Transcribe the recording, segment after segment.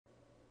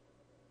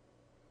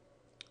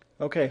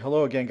Okay,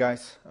 hello again,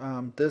 guys.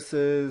 This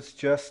is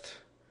just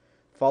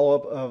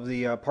follow-up of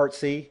the part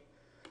C.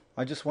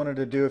 I just wanted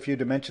to do a few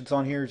dimensions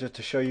on here just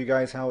to show you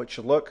guys how it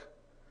should look.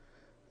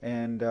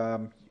 And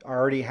I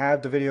already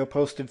have the video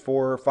posted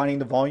for finding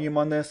the volume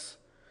on this,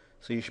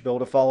 so you should be able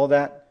to follow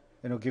that.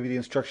 And it'll give you the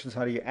instructions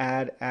how do you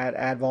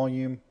add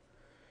volume,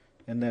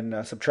 and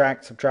then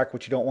subtract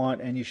what you don't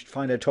want, and you should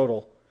find a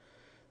total.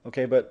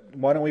 Okay, but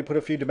why don't we put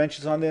a few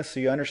dimensions on this so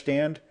you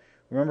understand?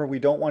 Remember, we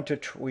don't want to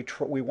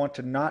we want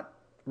to not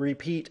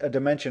repeat a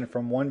dimension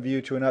from one view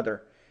to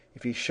another.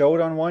 If you show it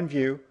on one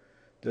view,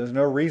 there's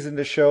no reason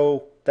to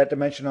show that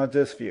dimension on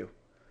this view.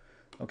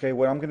 Okay,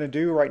 what I'm going to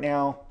do right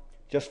now,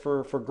 just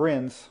for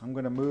grins, I'm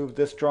going to move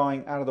this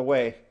drawing out of the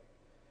way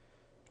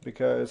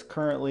because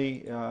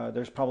currently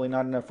there's probably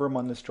not enough room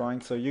on this drawing,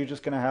 so you're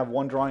just going to have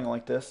one drawing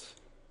like this,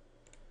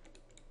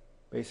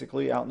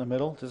 basically out in the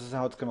middle. This is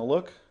how it's going to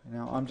look.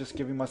 Now I'm just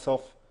giving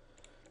myself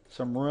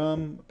some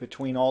room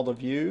between all the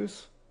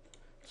views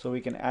so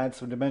we can add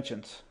some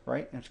dimensions,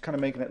 right? And it's kind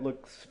of making it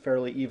look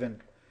fairly even.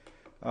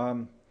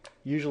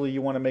 Usually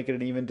you want to make it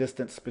an even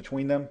distance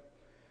between them.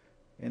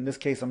 In this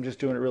case, I'm just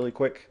doing it really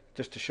quick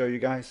just to show you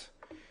guys.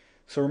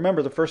 So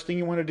remember, the first thing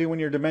you want to do when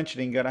you're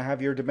dimensioning, you got to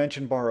have your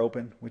dimension bar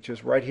open, which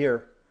is right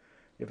here.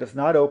 If it's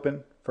not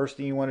open, first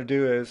thing you want to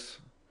do is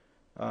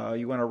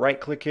you want to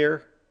right click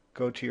here,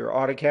 go to your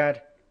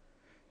AutoCAD,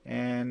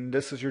 and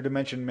this is your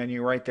dimension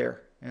menu right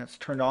there. And it's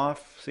turned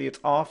off. See, it's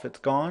off, it's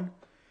gone.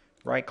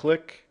 Right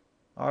click,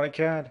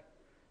 AutoCAD,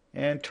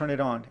 and turn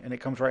it on, and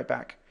it comes right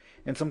back.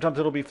 And sometimes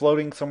it'll be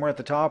floating somewhere at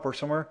the top or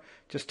somewhere.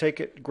 Just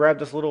take it, grab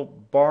this little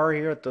bar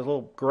here, the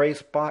little gray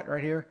spot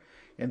right here,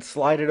 and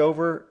slide it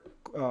over,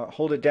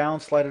 hold it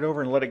down, slide it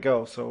over, and let it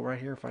go. So right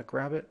here, if I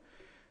grab it,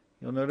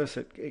 you'll notice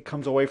it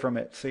comes away from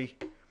it, see?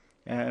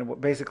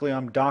 And basically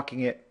I'm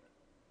docking it,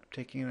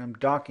 I'm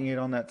docking it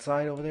on that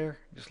side over there,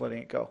 just letting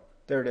it go.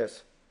 There it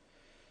is.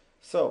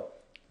 So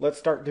let's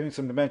start doing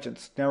some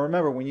dimensions. Now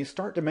remember, when you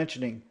start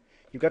dimensioning,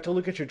 you've got to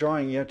look at your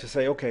drawing. You have to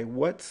say, okay,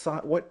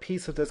 what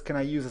piece of this can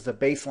I use as a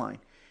baseline?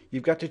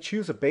 You've got to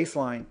choose a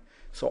baseline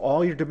so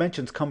all your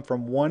dimensions come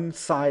from one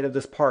side of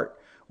this part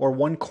or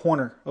one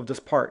corner of this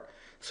part.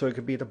 So it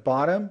could be the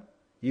bottom.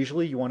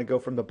 Usually you want to go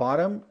from the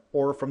bottom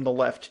or from the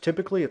left.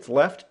 Typically it's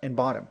left and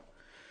bottom.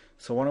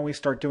 So why don't we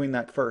start doing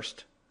that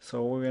first?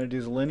 So what we're going to do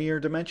is linear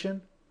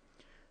dimension.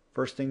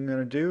 First thing I'm going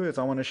to do is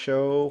I want to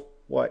show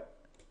what?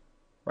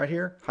 Right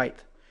here,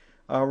 height.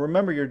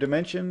 Remember your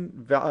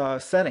dimension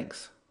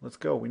settings. Let's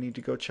go. We need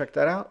to go check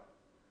that out.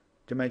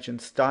 Dimension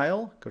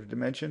style. Go to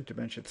dimension,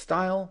 dimension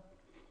style.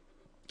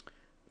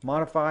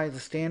 Modify the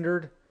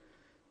standard.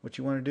 What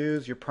you want to do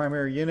is your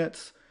primary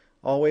units.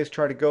 Always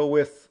try to go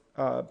with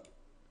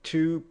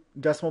 2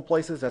 decimal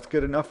places. That's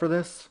good enough for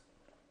this.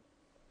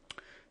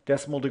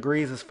 Decimal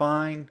degrees is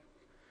fine.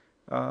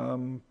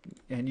 And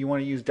you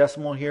want to use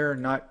decimal here,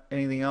 not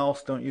anything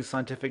else. Don't use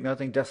scientific,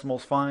 nothing.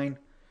 Decimal's fine.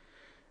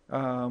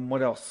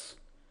 What else?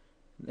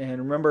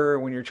 And remember,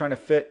 when you're trying to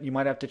fit, you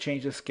might have to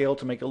change the scale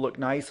to make it look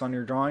nice on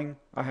your drawing.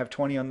 I have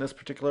 20 on this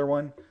particular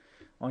one.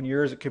 On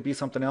yours, it could be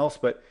something else.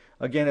 But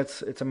again,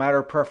 it's a matter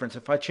of preference.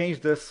 If I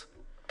change this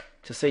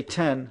to say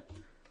 10,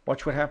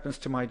 watch what happens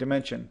to my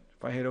dimension.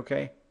 If I hit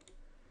OK,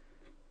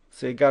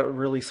 see, it got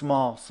really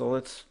small. So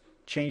let's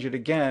change it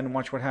again and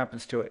watch what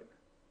happens to it.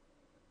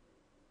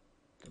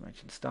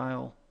 Dimension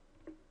style.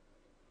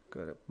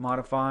 Go to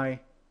modify.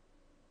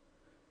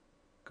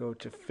 Go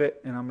to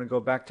fit, and I'm going to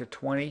go back to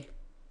 20.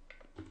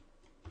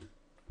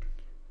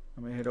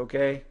 I'm going to hit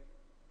OK.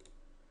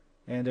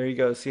 And there you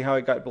go. See how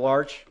it got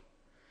large?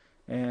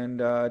 And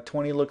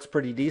 20 looks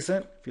pretty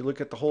decent. If you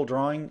look at the whole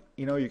drawing,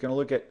 you know, you're going to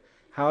look at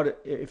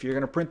if you're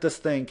going to print this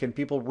thing, can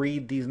people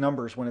read these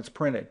numbers when it's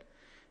printed?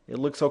 It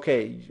looks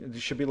okay. It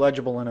should be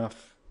legible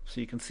enough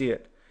so you can see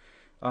it.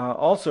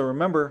 Also,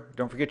 remember,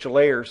 don't forget your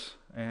layers.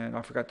 And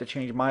I forgot to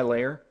change my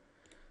layer.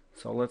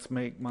 So let's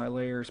make my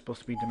layer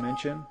supposed to be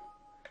dimension.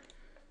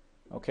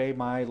 Okay,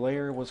 my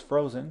layer was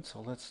frozen,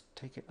 so let's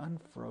take it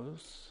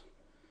unfroze.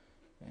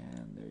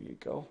 And there you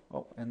go.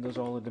 Oh, and those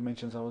are all the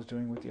dimensions I was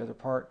doing with the other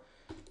part.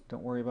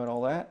 Don't worry about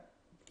all that.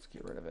 Let's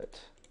get rid of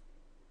it.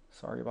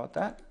 Sorry about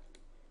that.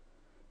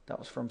 That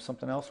was from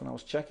something else when I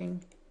was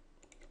checking.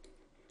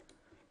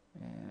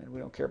 And we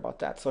don't care about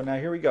that. So now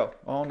here we go.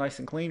 All nice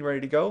and clean,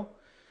 ready to go.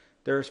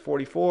 There's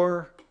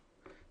 44.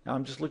 Now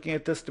I'm just looking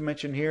at this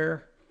dimension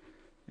here.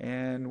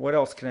 And what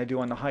else can I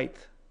do on the height?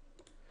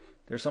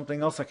 There's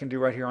something else I can do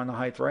right here on the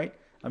height, right?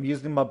 I'm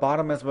using my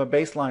bottom as my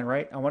baseline,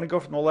 right? I want to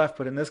go from the left,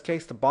 but in this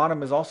case, the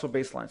bottom is also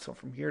baseline. So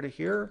from here to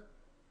here,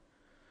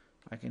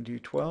 I can do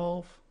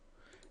 12.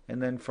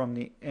 And then from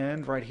the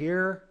end right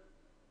here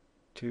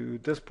to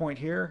this point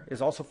here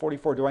is also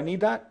 44. Do I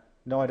need that?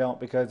 No, I don't,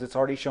 because it's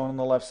already shown on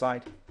the left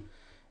side.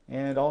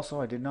 And also,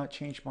 I did not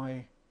change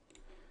my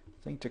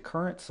thing to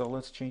current, so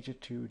let's change it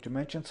to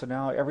dimension. So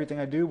now everything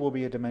I do will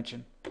be a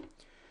dimension.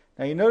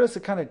 Now you notice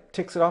it kind of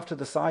ticks it off to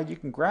the side. You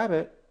can grab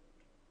it,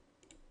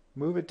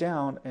 move it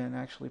down, and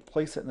actually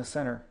place it in the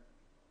center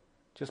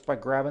just by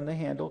grabbing the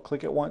handle.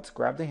 Click it once,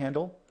 grab the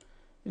handle,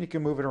 and you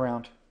can move it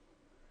around.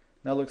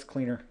 That looks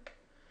cleaner.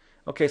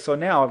 Okay, so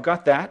now I've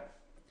got that.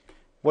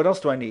 What else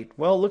do I need?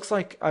 Well, it looks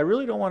like I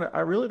really don't want to.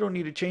 I really don't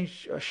need to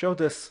change show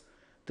this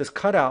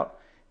cutout.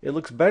 It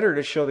looks better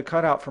to show the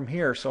cutout from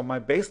here. So my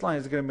baseline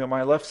is going to be on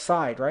my left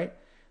side, right?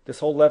 This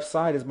whole left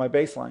side is my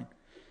baseline.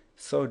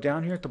 So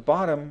down here at the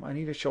bottom, I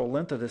need to show a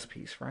length of this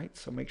piece, right?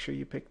 So make sure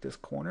you pick this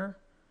corner.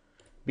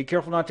 Be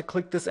careful not to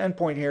click this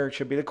endpoint here. It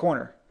should be the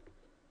corner.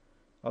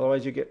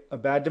 Otherwise, you get a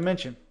bad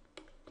dimension.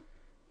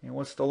 And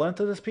what's the length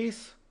of this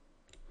piece?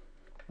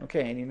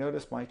 Okay, and you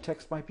notice my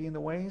text might be in the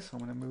way, so I'm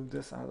going to move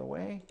this out of the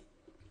way.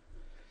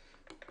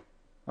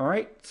 All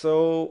right,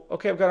 so,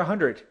 okay, I've got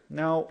 100.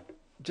 Now,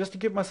 just to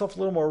give myself a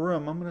little more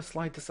room, I'm going to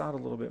slide this out a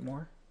little bit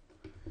more.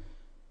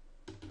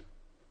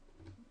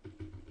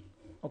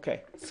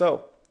 Okay,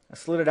 so I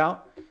slid it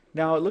out.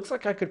 Now, it looks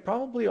like I could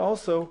probably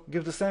also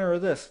give the center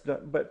of this,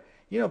 but,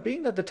 you know,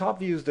 being that the top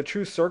view is the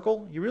true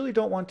circle, you really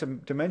don't want to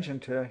dimension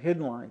to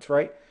hidden lines,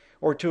 right?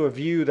 Or to a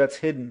view that's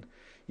hidden.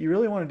 You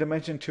really want to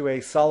dimension to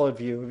a solid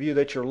view, a view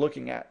that you're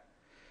looking at.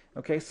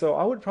 Okay, so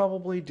I would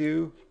probably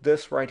do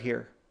this right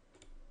here.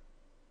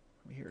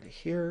 From here to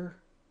here.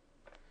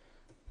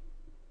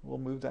 We'll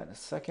move that in a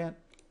second.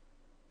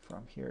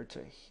 From here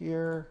to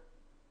here.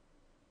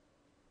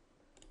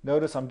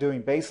 Notice I'm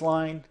doing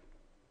baseline.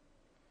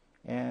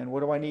 And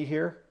what do I need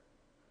here?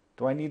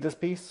 Do I need this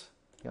piece?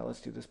 Yeah,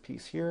 let's do this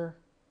piece here.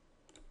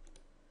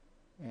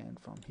 And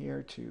from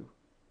here to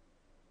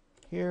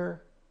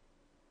here.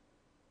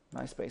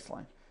 Nice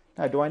baseline.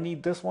 Now, do I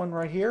need this one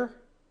right here?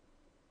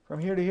 From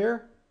here to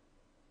here?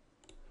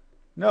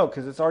 No,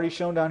 because it's already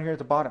shown down here at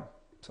the bottom.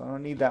 So I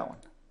don't need that one.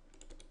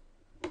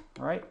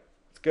 All right,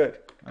 it's good.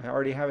 I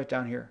already have it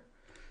down here.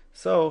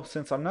 So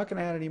since I'm not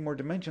going to add any more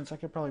dimensions, I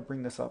can probably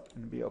bring this up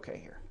and be okay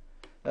here.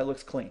 That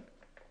looks clean.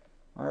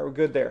 All right, we're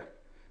good there.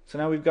 So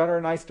now we've got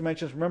our nice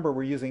dimensions. Remember,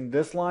 we're using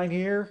this line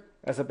here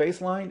as a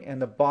baseline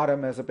and the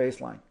bottom as a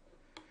baseline.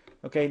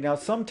 Okay, now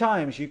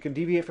sometimes you can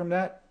deviate from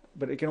that,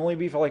 but it can only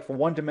be for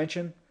one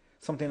dimension,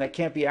 something that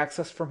can't be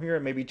accessed from here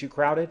and maybe too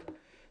crowded.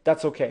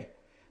 That's okay.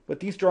 But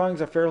these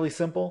drawings are fairly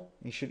simple.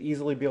 You should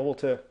easily be able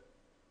to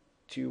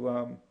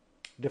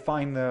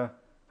define the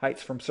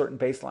heights from certain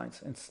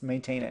baselines and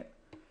maintain it.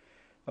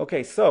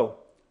 Okay, so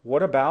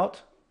what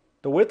about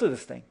the width of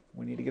this thing?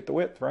 We need to get the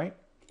width, right?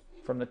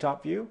 From the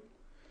top view.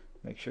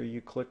 Make sure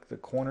you click the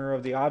corner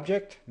of the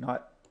object,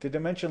 not the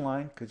dimension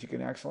line, because you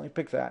can accidentally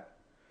pick that.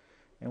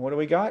 And what do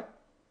we got?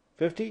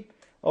 50?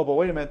 Oh, but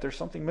wait a minute, there's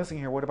something missing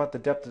here. What about the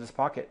depth of this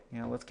pocket?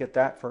 Let's get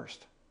that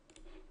first.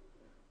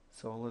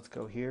 So let's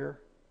go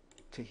here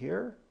to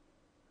here.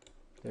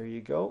 There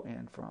you go.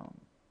 And from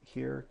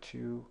here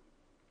to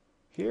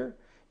here.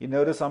 You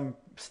notice I'm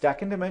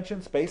stacking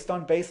dimensions based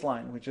on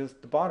baseline, which is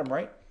the bottom,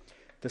 right?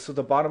 This is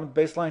the bottom of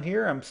the baseline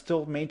here. I'm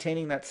still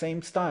maintaining that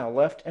same style,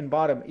 left and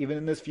bottom, even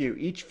in this view.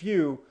 Each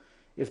view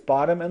is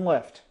bottom and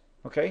left,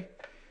 okay?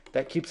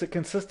 That keeps it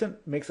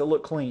consistent, makes it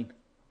look clean,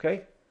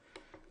 okay?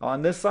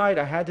 On this side,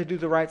 I had to do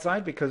the right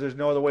side because there's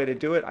no other way to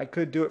do it. I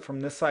could do it from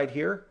this side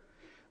here,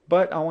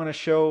 but I want to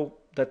show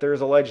that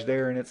there's a ledge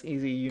there and it's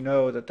easy. You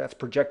know that that's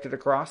projected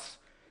across,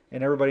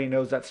 and everybody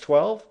knows that's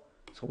 12,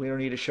 so we don't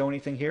need to show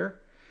anything here.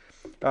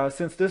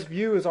 Since this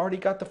view has already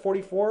got the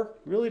 44,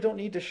 really don't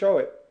need to show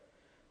it.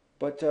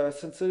 But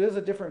since it is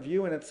a different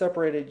view and it's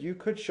separated, you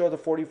could show the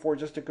 44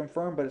 just to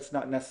confirm, but it's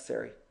not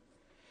necessary.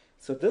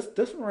 So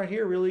this one right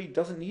here really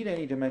doesn't need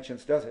any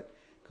dimensions, does it?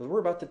 Because we're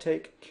about to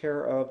take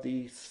care of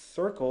the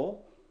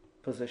circle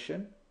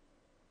position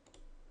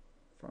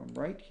from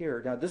right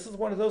here. Now this is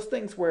one of those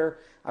things where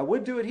I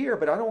would do it here,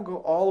 but I don't go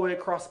all the way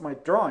across my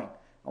drawing.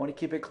 I want to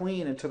keep it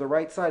clean and to the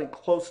right side and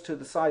close to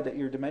the side that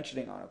you're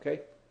dimensioning on,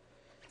 okay?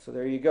 So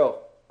there you go.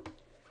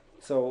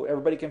 So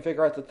everybody can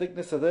figure out the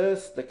thickness of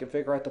this. They can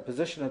figure out the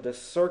position of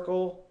this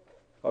circle,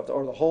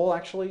 or the hole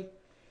actually.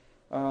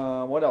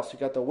 What else? You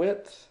got the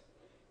width.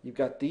 You've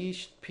got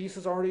these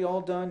pieces already all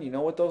done. You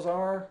know what those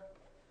are.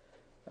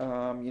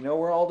 You know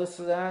where all this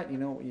is at.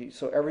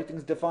 So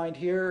everything's defined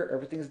here.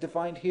 Everything's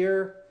defined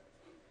here.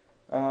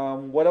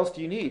 What else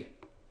do you need?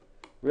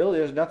 Really,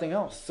 there's nothing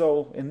else.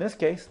 So in this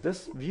case,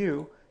 this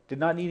view did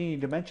not need any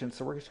dimensions.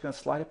 So we're just going to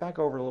slide it back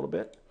over a little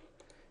bit.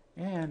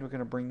 And we're going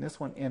to bring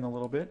this one in a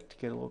little bit to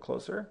get a little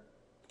closer.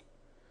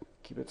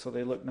 Keep it so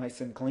they look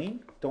nice and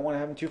clean. Don't want to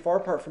have them too far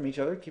apart from each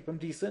other. Keep them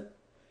decent.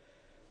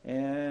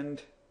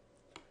 And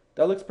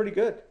that looks pretty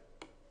good.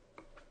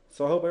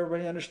 So I hope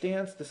everybody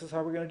understands this is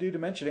how we're going to do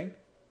dimensioning.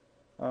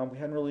 We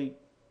hadn't really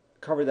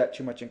covered that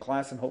too much in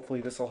class, and hopefully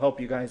this will help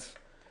you guys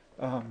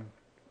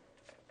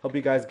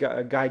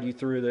guide you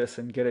through this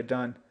and get it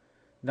done.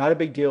 Not a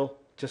big deal.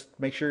 Just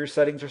make sure your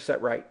settings are set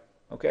right.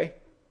 Okay?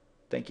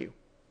 Thank you.